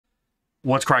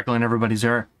What's crackling, everybody's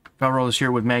there. Velro's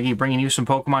here with Maggie, bringing you some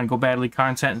Pokemon Go Badly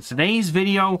content. In today's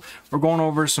video, we're going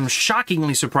over some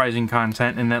shockingly surprising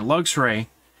content in that Luxray,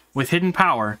 with hidden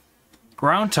power,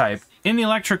 ground type, in the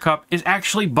Electric Cup is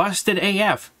actually busted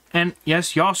AF. And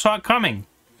yes, y'all saw it coming.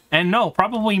 And no,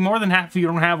 probably more than half of you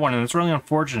don't have one, and it's really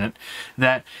unfortunate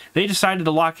that they decided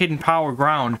to lock hidden power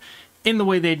ground in the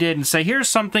way they did and say, here's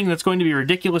something that's going to be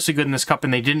ridiculously good in this cup,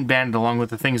 and they didn't ban it along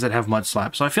with the things that have mud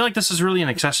slap. So I feel like this is really an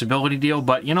accessibility deal,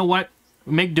 but you know what?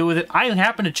 Make do with it. I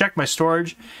happened to check my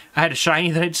storage. I had a shiny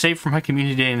that I'd saved for my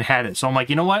community day and had it. So I'm like,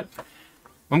 you know what?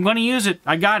 I'm going to use it.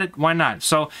 I got it. Why not?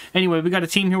 So anyway, we got a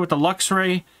team here with the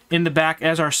Luxray in the back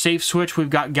as our safe switch.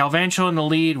 We've got Galvantula in the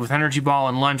lead with Energy Ball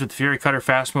and Lunge with the Fury Cutter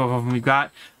fast move. And we've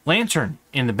got Lantern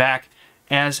in the back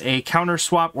as a counter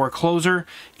swap or closer,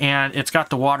 and it's got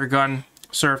the water gun,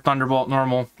 Surf, Thunderbolt,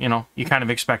 normal. You know, you kind of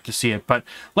expect to see it, but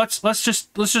let's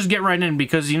just get right in,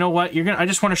 because you know what, I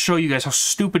just want to show you guys how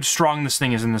stupid strong this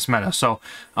thing is in this meta. So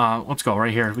let's go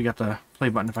right here. We got the play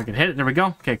button. If I could hit it, there we go.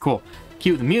 Okay, cool.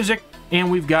 Cue the music,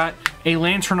 and we've got a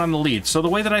Lantern on the lead. So the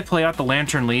way that I play out the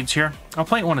Lantern leads here, I'll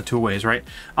play it one of two ways, right?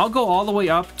 I'll go all the way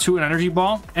up to an Energy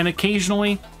Ball, and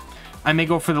occasionally I may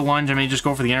go for the Lunge, I may just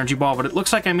go for the Energy Ball, but it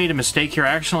looks like I made a mistake here. I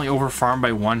actually over-farmed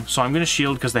by one, so I'm going to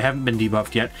shield because they haven't been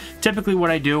debuffed yet. Typically what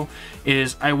I do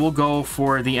is I will go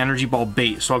for the Energy Ball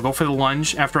bait. So I'll go for the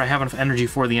Lunge after I have enough energy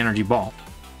for the Energy Ball.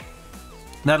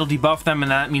 That'll debuff them,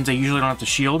 and that means I usually don't have to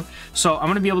shield. So I'm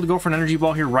going to be able to go for an Energy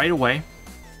Ball here right away,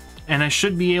 and I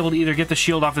should be able to either get the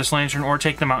shield off this Lantern or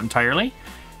take them out entirely,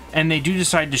 and they do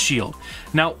decide to shield.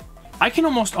 Now, I can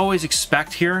almost always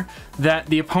expect here that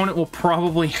the opponent will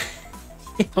probably...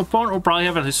 The opponent will probably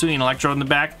have a Hisuian Electrode in the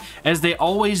back, as they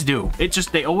always do.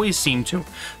 They always seem to.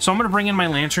 So I'm going to bring in my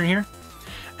Lantern here,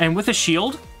 and with a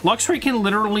shield, Luxray can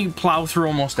literally plow through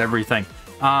almost everything.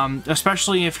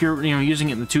 Especially if you're using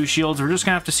it in the two shields. We're just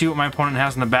going to have to see what my opponent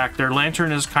has in the back. Their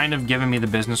Lantern is kind of giving me the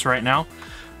business right now,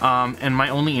 and my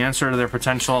only answer to their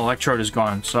potential Electrode is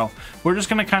gone. So we're just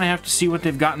going to kind of have to see what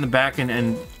they've got in the back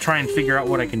and try and figure out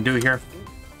what I can do here.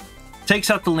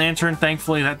 Takes out the Lantern,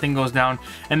 thankfully that thing goes down,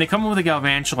 and they come in with a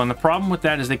Galvantula, and the problem with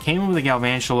that is they came in with a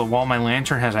Galvantula while my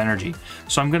Lantern has energy.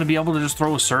 So I'm going to be able to just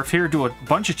throw a Surf here, do a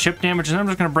bunch of chip damage, and then I'm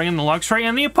just going to bring in the Luxray,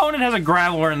 and the opponent has a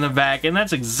Graveler in the back, and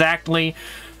that's exactly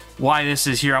why this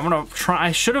is here. I'm going to try,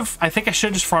 I think I should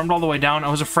have just farmed all the way down. I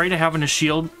was afraid of having a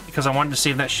shield because I wanted to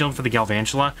save that shield for the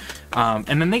Galvantula,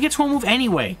 and then they get to a move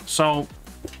anyway, so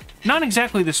not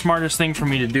exactly the smartest thing for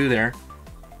me to do there.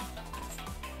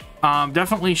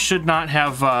 Definitely should not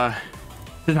have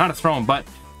thrown, but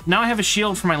now I have a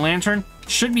shield for my Lantern.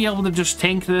 Should be able to just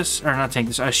tank this, or not tank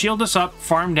this, shield this up,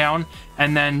 farm down,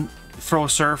 and then throw a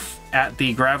Surf at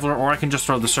the Graveler, or I can just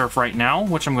throw the Surf right now,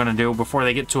 which I'm going to do before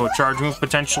they get to a charge move,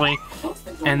 potentially.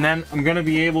 And then I'm going to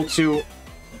be able to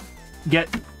get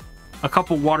a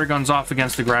couple water guns off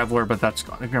against the Graveler, but that's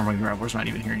gone. Remember, the Graveler's not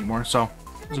even here anymore, so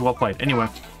this is well played. Anyway,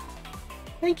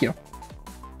 thank you.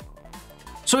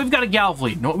 So we've got a Galv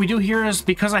lead. And what we do here is,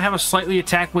 because I have a slightly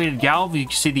attack-weighted Galv, you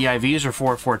can see the IVs are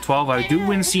 4, 4, 12. I do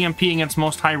win CMP against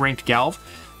most high-ranked Galv.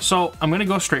 So I'm going to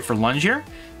go straight for Lunge here,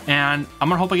 and I'm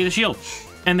going to hope I get a shield.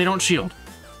 And they don't shield.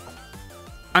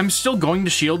 I'm still going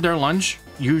to shield their Lunge,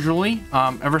 usually.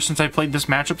 Ever since I played this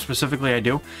matchup, specifically, I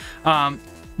do.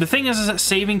 The thing is that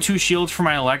saving two shields for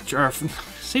my Luxray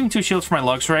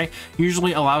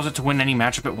usually allows it to win any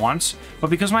matchup it wants,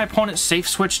 but because my opponent safe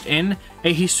switched in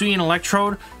a Hisuian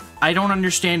Electrode, I don't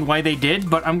understand why they did,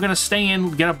 but I'm going to stay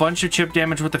in, get a bunch of chip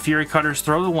damage with the Fury Cutters,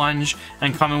 throw the Lunge,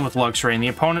 and come in with Luxray. And the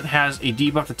opponent has a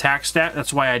debuffed attack stat,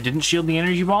 that's why I didn't shield the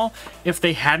Energy Ball. If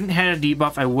they hadn't had a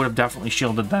debuff, I would have definitely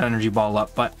shielded that Energy Ball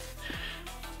up, but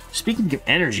speaking of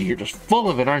energy, you're just full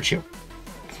of it, aren't you?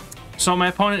 So my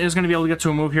opponent is going to be able to get to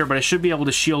a move here, but I should be able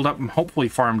to shield up and hopefully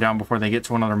farm down before they get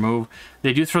to another move.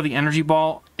 They do throw the Energy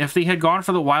Ball. If they had gone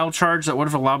for the Wild Charge, that would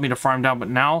have allowed me to farm down, but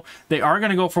now they are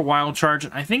going to go for Wild Charge,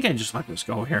 and I think I just let this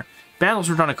go here. Battles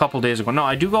were done a couple days ago. No,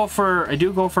 I do go for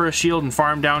a shield and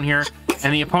farm down here,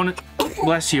 and the opponent,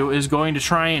 bless you, is going to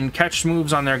try and catch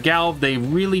moves on their Galv. They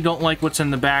really don't like what's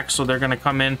in the back, so they're going to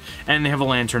come in, and they have a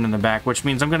Lantern in the back, which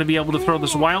means I'm going to be able to throw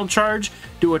this Wild Charge,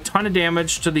 do a ton of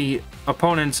damage to the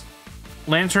opponent's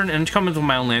Lantern, and come into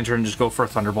my own Lantern and just go for a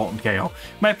Thunderbolt and KO.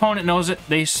 My opponent knows it.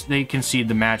 They concede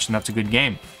the match, and that's a good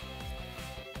game.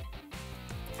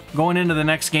 Going into the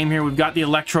next game here, we've got the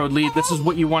Electrode lead. This is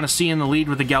what you want to see in the lead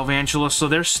with the Galvantula. So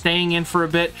they're staying in for a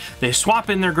bit. They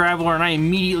swap in their Graveler, and I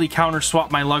immediately counter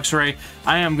swap my Luxray.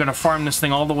 I am going to farm this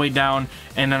thing all the way down,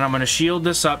 and then I'm going to shield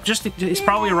this up. It's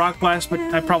probably a Rock Blast, but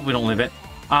I probably don't live it.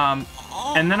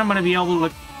 And then I'm going to be able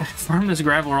to farm this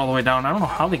Graveler all the way down. I don't know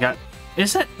how they got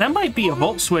Is it? That might be a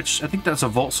Volt Switch. I think that's a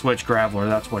Volt Switch Graveler.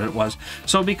 That's what it was.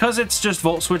 So because it's just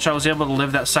Volt Switch, I was able to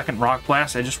live that second Rock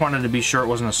Blast. I just wanted to be sure it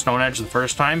wasn't a Stone Edge the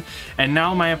first time. And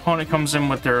now my opponent comes in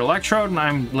with their Electrode, and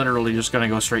I'm literally just going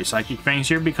to go straight Psychic Fangs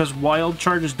here because Wild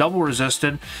Charge is double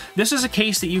resisted. This is a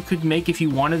case that you could make if you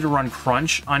wanted to run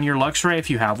Crunch on your Luxray if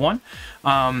you have one.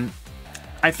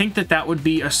 I think that that would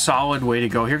be a solid way to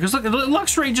go here. Because look,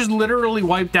 Luxray just literally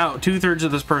wiped out 2/3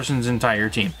 of this person's entire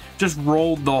team. Just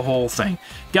rolled the whole thing.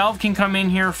 Galv can come in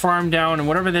here, farm down, and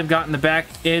whatever they've got in the back,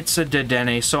 it's a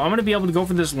Dedenne. So I'm going to be able to go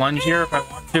for this Lunge here if I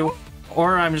want to.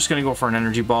 Or I'm just going to go for an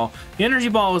Energy Ball. The Energy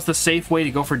Ball is the safe way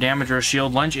to go for damage or a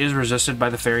shield. Lunge is resisted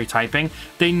by the Fairy typing.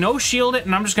 They no-shield it,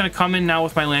 and I'm just going to come in now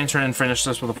with my Lantern and finish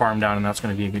this with a farm down, and that's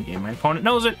going to be a good game. My opponent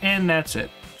knows it, and that's it.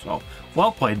 So,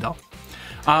 well played, though.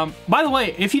 By the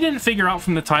way, if you didn't figure out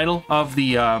from the title of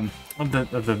the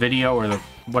video or the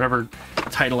whatever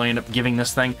title I end up giving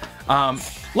this thing,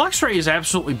 Luxray is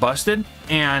absolutely busted,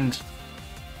 and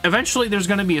eventually there's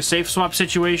going to be a safe swap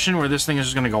situation where this thing is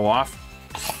just going to go off.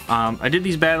 I did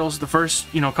these battles the first,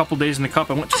 couple days in the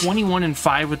cup. I went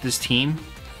 21-5 with this team,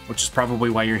 which is probably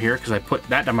why you're here, because I put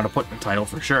that I'm going to put in the title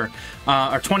for sure.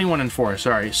 Or 21-4,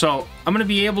 sorry. So I'm going to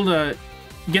be able to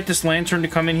get this Lantern to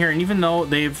come in here, and even though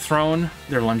they've thrown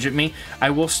their Lunge at me,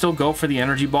 I will still go for the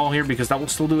Energy Ball here because that will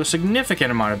still do a significant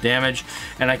amount of damage,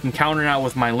 and I can counter now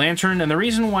with my Lantern. And the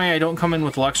reason why I don't come in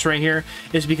with Luxray here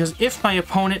is because if my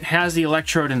opponent has the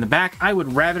Electrode in the back, I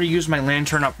would rather use my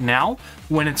Lantern up now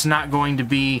when it's not going to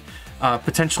be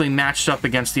potentially matched up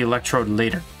against the Electrode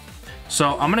later.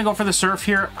 So I'm going to go for the Surf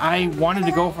here. I wanted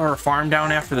to go for a farm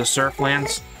down after the Surf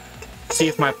lands, see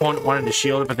if my opponent wanted to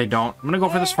shield it, but they don't. I'm going to go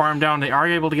for this farm down. They are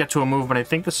able to get to a move, but I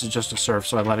think this is just a Surf,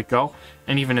 so I let it go.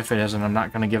 And even if it isn't, I'm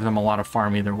not going to give them a lot of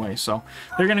farm either way. So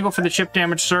they're going to go for the chip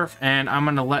damage Surf, and I'm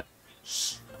going to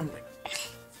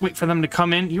wait for them to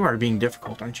come in. You are being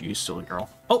difficult, aren't you, you silly girl?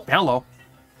 Oh, hello.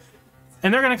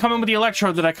 And they're going to come in with the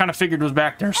Electrode that I kind of figured was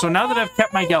back there. So now that I've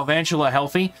kept my Galvantula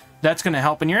healthy, that's going to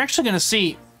help. And you're actually going to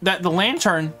see that the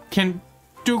Lantern can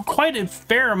do quite a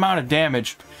fair amount of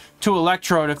damage to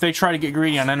Electrode if they try to get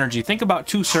greedy on energy. Think about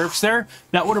 2 Surfs there.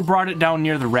 That would have brought it down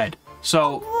near the red.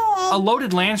 So a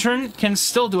loaded Lantern can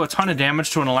still do a ton of damage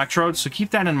to an Electrode, so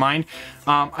keep that in mind.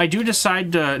 I do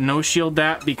decide to no-shield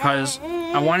that because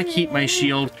I want to keep my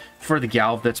shield for the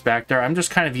Galv that's back there. I'm just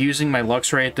kind of using my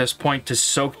Luxray at this point to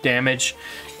soak damage,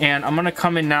 and I'm going to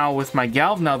come in now with my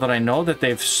Galv now that I know that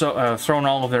they've thrown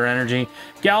all of their energy.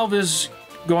 Galv is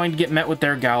going to get met with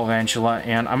their Galvantula,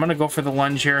 and I'm going to go for the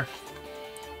Lunge here.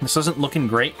 This isn't looking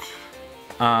great.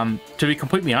 To be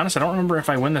completely honest, I don't remember if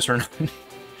I win this or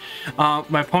not.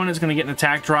 My opponent's going to get an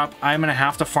attack drop. I'm going to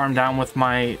have to farm down with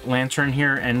my Lantern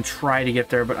here and try to get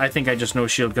there, but I think I just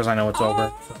no-shield because I know it's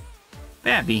over. So.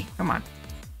 Babby, come on.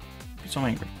 I'm so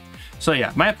angry. So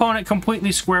yeah, my opponent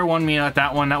completely square one me at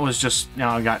that one. That was just,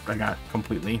 I got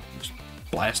completely just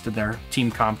blasted there.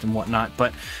 Team comped and whatnot.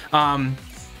 But,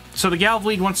 so the Galv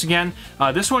lead once again.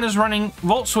 This one is running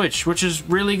Volt Switch, which is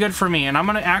really good for me. And I'm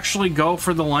going to actually go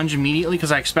for the Lunge immediately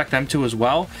because I expect them to as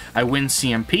well. I win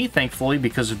CMP, thankfully,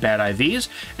 because of bad IVs.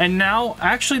 And now,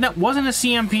 actually, that wasn't a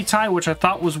CMP tie, which I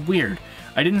thought was weird.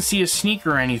 I didn't see a sneak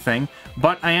or anything,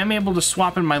 but I am able to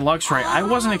swap in my Luxray. I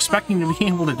wasn't expecting to be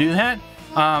able to do that.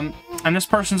 And this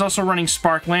person's also running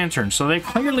Spark Lantern, so they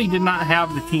clearly did not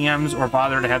have the TMs or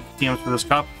bother to have the TMs for this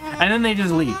cup, and then they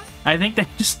just leave. I think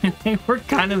they were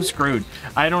kind of screwed.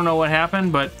 I don't know what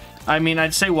happened, but I mean,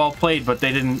 I'd say well played, but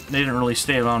they didn't really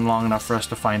stay on long enough for us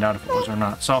to find out if it was or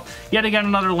not. So yet again,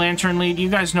 another Lantern lead. You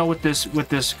guys know with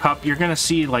this cup, you're gonna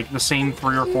see like the same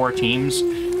 3 or 4 teams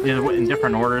in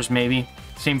different orders, maybe.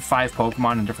 Same 5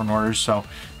 Pokemon in different orders, so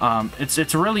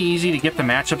it's really easy to get the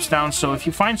matchups down. So if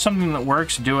you find something that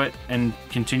works, do it and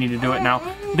continue to do it. Now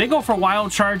they go for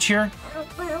Wild Charge here,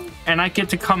 and I get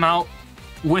to come out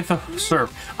with a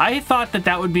Surf. I thought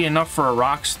that would be enough for a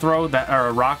Rocks throw, or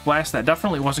a Rock Blast. That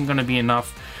definitely wasn't going to be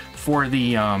enough for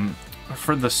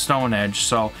the Stone Edge.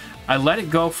 So I let it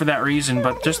go for that reason,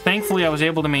 but just thankfully I was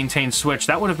able to maintain Switch.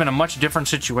 That would have been a much different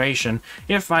situation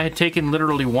if I had taken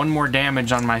literally 1 more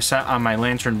damage on my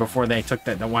Lantern before they took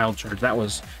the Wild Charge. That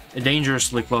was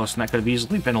dangerously close, and that could have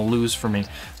easily been a lose for me.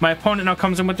 My opponent now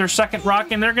comes in with their second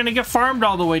Rock, and they're going to get farmed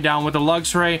all the way down with the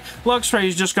Luxray. Luxray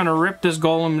is just going to rip this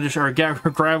Golem or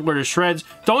Graveler to shreds.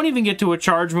 Don't even get to a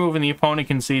charge move, and the opponent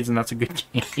concedes, and that's a good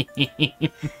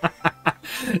game.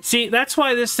 See, that's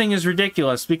why this thing is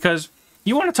ridiculous, because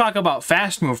you want to talk about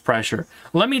fast move pressure.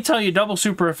 Let me tell you, double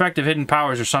super effective hidden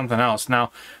powers or something else.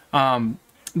 Now,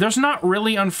 there's not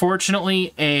really,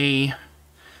 unfortunately, a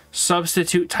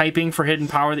substitute typing for hidden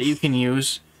power that you can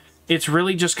use it's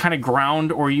really just kind of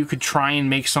ground, or you could try and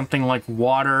make something like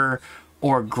water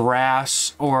or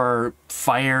grass or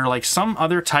fire, like some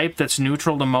other type that's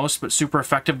neutral to most but super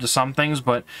effective to some things.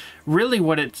 But really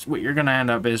what you're going to end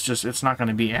up is just, it's not going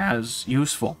to be as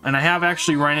useful. And I have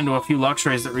actually run into a few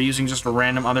Luxrays that were using just a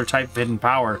random other type of hidden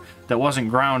power that wasn't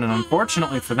ground, and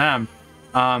unfortunately for them,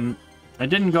 it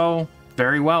didn't go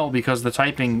very well because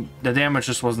the damage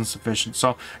just wasn't sufficient.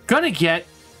 So gonna get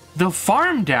the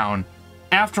farm down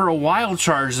after a wild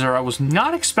charge there. I was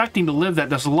not expecting to live that.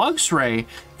 This Luxray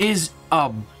is a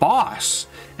boss.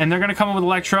 And they're going to come in with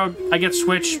Electrode. I get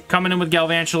Switch coming in with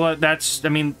Galvantula. That's, I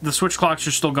mean, the Switch clocks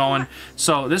are still going.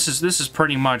 So this is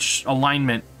pretty much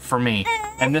alignment for me.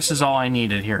 And this is all I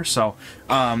needed here. So,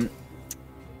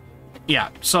 yeah,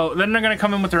 so then they're going to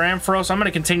come in with their Ampharos. I'm going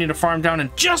to continue to farm down,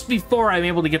 and just before I'm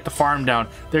able to get the farm down,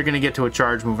 they're going to get to a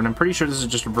charge move, and I'm pretty sure this is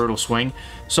just a brutal swing.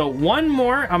 So one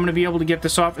more, I'm going to be able to get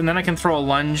this off, and then I can throw a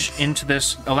lunge into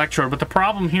this Electrode. But the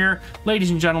problem here,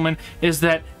 ladies and gentlemen, is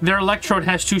that their Electrode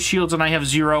has 2 shields and I have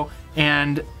 0,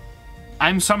 and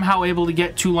I'm somehow able to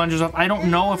get 2 lunges off. I don't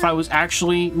know if I was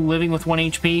actually living with 1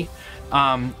 HP.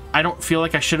 I don't feel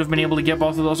like I should have been able to get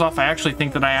both of those off. I actually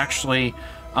think that I actually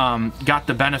got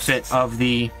the benefit of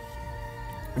the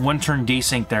 1-turn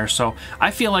desync there. So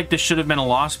I feel like this should have been a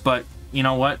loss, but you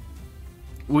know what?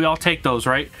 We all take those,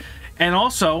 right? And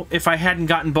also, if I hadn't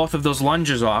gotten both of those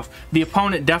lunges off, the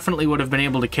opponent definitely would have been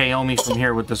able to KO me from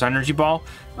here with this energy ball,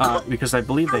 because I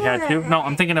believe they had to. No,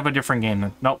 I'm thinking of a different game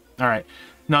then. Nope. All right.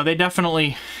 No, they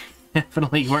definitely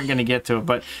weren't going to get to it,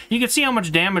 but you can see how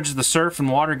much damage the Surf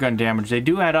and Water Gun damage, they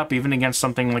do add up even against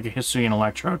something like a Hisuian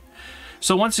Electrode.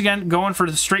 So once again, going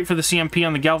straight for the CMP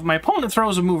on the Galv. My opponent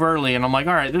throws a move early, and I'm like,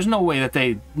 all right, there's no way that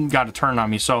they got a turn on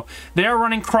me. So they are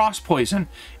running Cross Poison.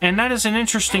 And that is an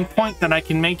interesting point that I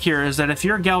can make here, is that if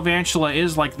your Galvantula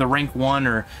is like the rank 1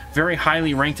 or very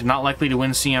highly ranked and not likely to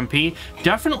win CMP,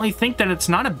 definitely think that it's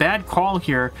not a bad call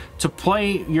here to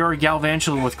play your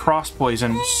Galvantula with Cross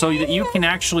Poison so that you can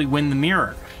actually win the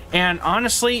mirror. And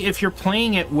honestly, if you're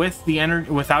playing it with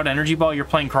without Energy Ball, you're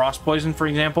playing Cross Poison, for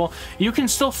example, you can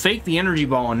still fake the Energy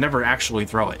Ball and never actually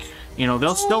throw it. You know,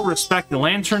 they'll still respect, the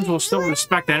Lanterns will still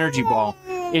respect Energy Ball.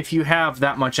 If you have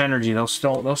that much energy, they'll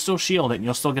still shield it, and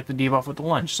you'll still get the debuff with the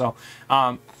lunge. So,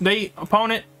 the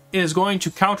opponent is going to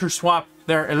counter swap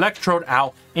their Electrode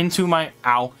Owl into my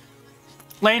Owl,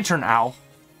 Lantern Owl,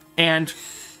 and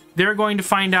they're going to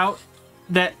find out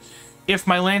that if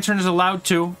my Lantern is allowed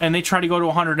to, and they try to go to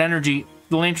 100 energy,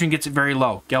 the Lantern gets it very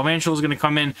low. Galvantula is going to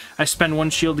come in. I spend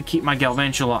 1 shield to keep my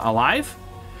Galvantula alive.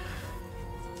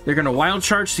 They're going to Wild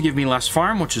Charge to give me less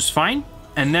farm, which is fine.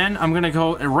 And then I'm going to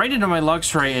go right into my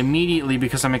Luxray immediately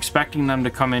because I'm expecting them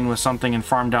to come in with something and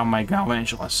farm down my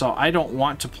Galvantula. So I don't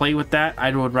want to play with that.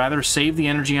 I would rather save the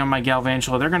energy on my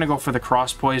Galvantula. They're going to go for the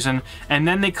Cross Poison. And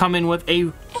then they come in with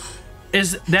a...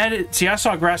 See, I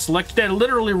saw Grass Electric. They're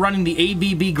literally running the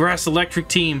ABB Grass Electric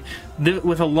team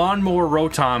with a Lawnmower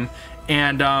Rotom,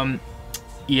 and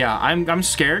yeah, I'm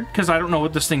scared because I don't know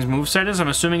what this thing's moveset is. I'm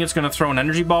assuming it's going to throw an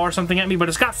Energy Ball or something at me, but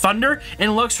it's got Thunder,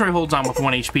 and Luxray holds on with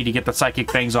 1 HP to get the Psychic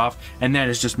Fangs off, and that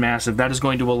is just massive. That is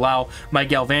going to allow my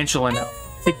Galvantula now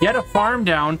to get a farm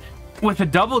down with a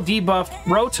double debuffed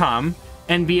Rotom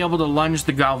and be able to lunge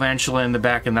the Galvantula in the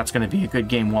back, and that's going to be a good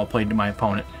game well played to my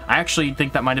opponent. I actually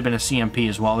think that might have been a CMP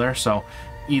as well there, so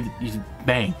either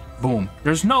bang, boom.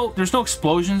 There's no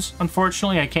explosions,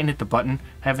 unfortunately. I can't hit the button.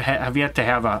 I have yet to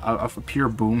have a pure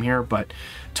boom here, but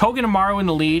Togedemaru in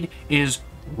the lead is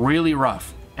really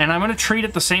rough. And I'm going to treat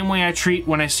it the same way I treat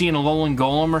when I see an Alolan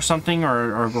Golem or something,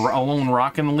 or Alolan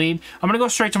Rock in the lead. I'm going to go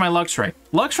straight to my Luxray.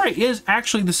 Luxray is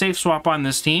actually the safe swap on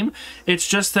this team. It's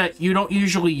just that you don't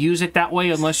usually use it that way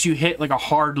unless you hit like a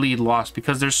hard lead loss,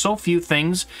 because there's so few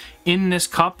things in this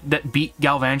cup that beat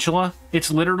Galvantula. It's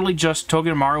literally just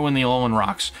Togedemaru and the Alolan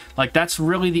Rocks. Like, that's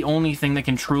really the only thing that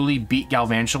can truly beat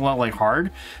Galvantula, like,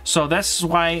 hard. So that's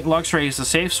why Luxray is the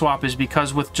safe swap, is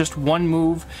because with just 1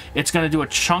 move, it's going to do a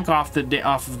chunk off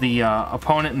of the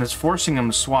opponent, and it's forcing them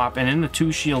to swap. And in the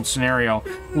 2-shield scenario,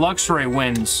 Luxray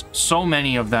wins so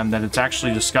many of them that it's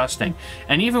actually disgusting.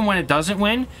 And even when it doesn't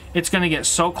win, it's going to get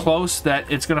so close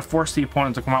that it's going to force the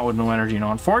opponent to come out with no energy.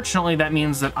 Now, unfortunately, that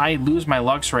means that I lose my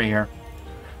Luxray here.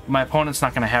 My opponent's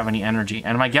not going to have any energy,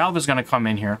 and my Galv is going to come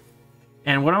in here.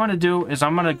 And what I'm going to do is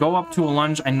I'm going to go up to a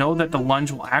lunge. I know that the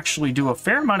lunge will actually do a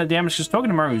fair amount of damage because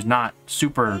Togedemaru is not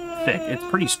super thick. It's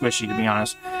pretty squishy, to be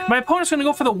honest. My opponent's going to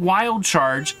go for the Wild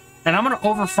Charge, and I'm going to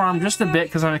overfarm just a bit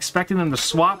because I'm expecting them to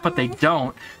swap, but they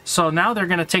don't. So now they're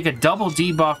going to take a double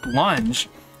debuffed lunge,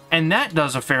 and that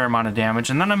does a fair amount of damage,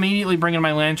 and then I'm immediately bringing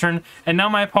my lantern, and now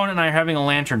my opponent and I are having a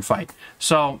lantern fight.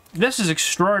 So this is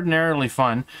extraordinarily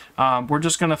fun. We're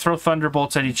just going to throw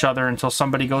thunderbolts at each other until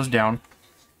somebody goes down.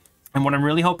 And what I'm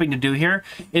really hoping to do here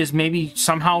is maybe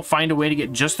somehow find a way to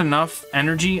get just enough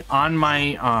energy on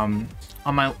my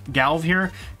Galv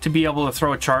here to be able to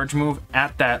throw a charge move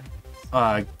at that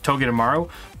Togedemaru.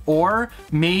 Or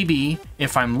maybe,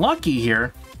 if I'm lucky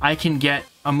here, I can get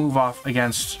a move off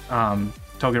against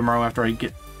Togedemaru after I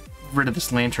get rid of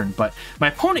this lantern. But my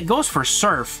opponent goes for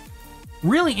Surf.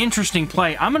 Really interesting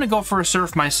play. I'm going to go for a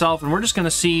Surf myself, and we're just going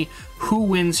to see who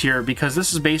wins here, because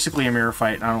this is basically a mirror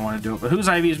fight. I don't want to do it, but whose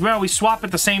IV is... Well, we swap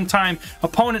at the same time.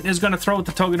 Opponent is going to throw with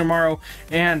the Togedemaru,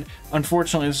 and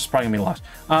unfortunately, this is probably going to be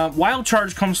lost. Wild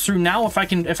Charge comes through now. If I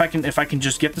can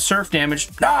just get the Surf damage.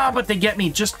 Ah, but they get me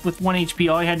just with 1 HP.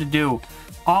 All I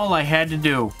had to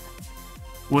do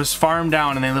was farm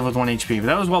down, and they live with 1 HP. But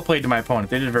that was well played to my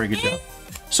opponent. They did a very good job.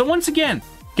 So once again,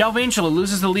 Galvantula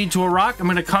loses the lead to a rock. I'm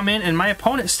going to come in, and my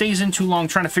opponent stays in too long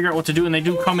trying to figure out what to do, and they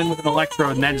do come in with an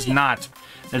Electrode, and that is not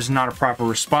a proper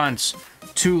response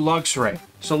to Luxray.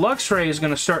 So Luxray is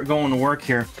going to start going to work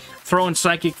here, throwing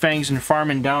Psychic Fangs and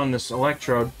farming down this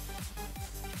Electrode.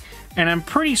 And I'm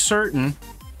pretty certain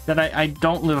that I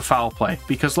don't live a foul play,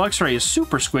 because Luxray is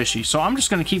super squishy. So I'm just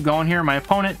going to keep going here. My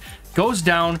opponent goes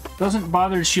down, doesn't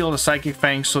bother to shield a Psychic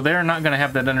Fang, so they're not going to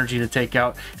have that energy to take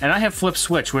out. And I have Flip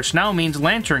Switch, which now means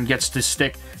Lantern gets to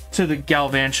stick to the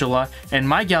Galvantula, and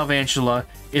my Galvantula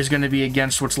is going to be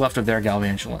against what's left of their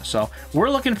Galvantula. So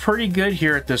we're looking pretty good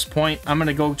here at this point. I'm going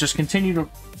to go just continue to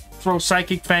throw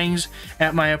Psychic Fangs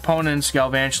at my opponent's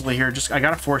Galvantula here. I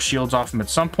gotta force shields off him at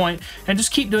some point, and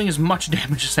just keep doing as much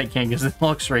damage as I can, because the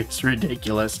Luxray is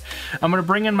ridiculous. I'm gonna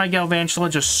bring in my Galvantula,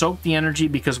 just soak the energy,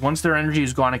 because once their energy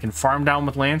is gone, I can farm down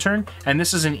with Lantern, and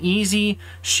this is an easy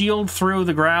shield through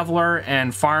the Graveler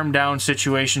and farm down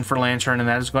situation for Lantern, and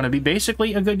that is going to be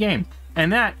basically a good game.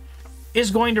 And that is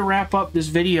going to wrap up this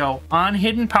video on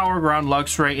Hidden Power Ground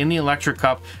Luxray in the Electric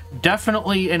Cup.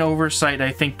 Definitely an oversight.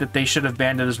 I think that they should have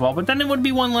banned it as well, but then it would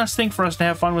be one less thing for us to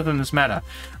have fun with in this meta.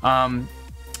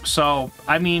 So,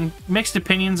 I mean, mixed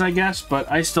opinions, I guess, but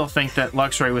I still think that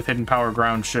Luxray with Hidden Power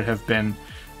Ground should have been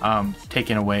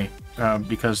taken away,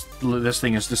 because this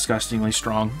thing is disgustingly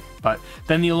strong. But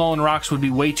then the Alolan Rocks would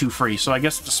be way too free, so I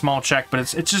guess it's a small check, but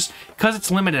it's just because it's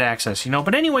limited access, you know.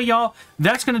 But anyway, y'all,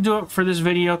 that's going to do it for this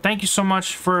video. Thank you so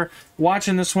much for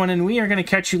watching this one, and we are going to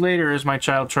catch you later as my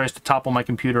child tries to topple my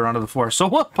computer onto the floor. So,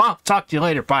 I'll talk to you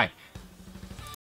later. Bye.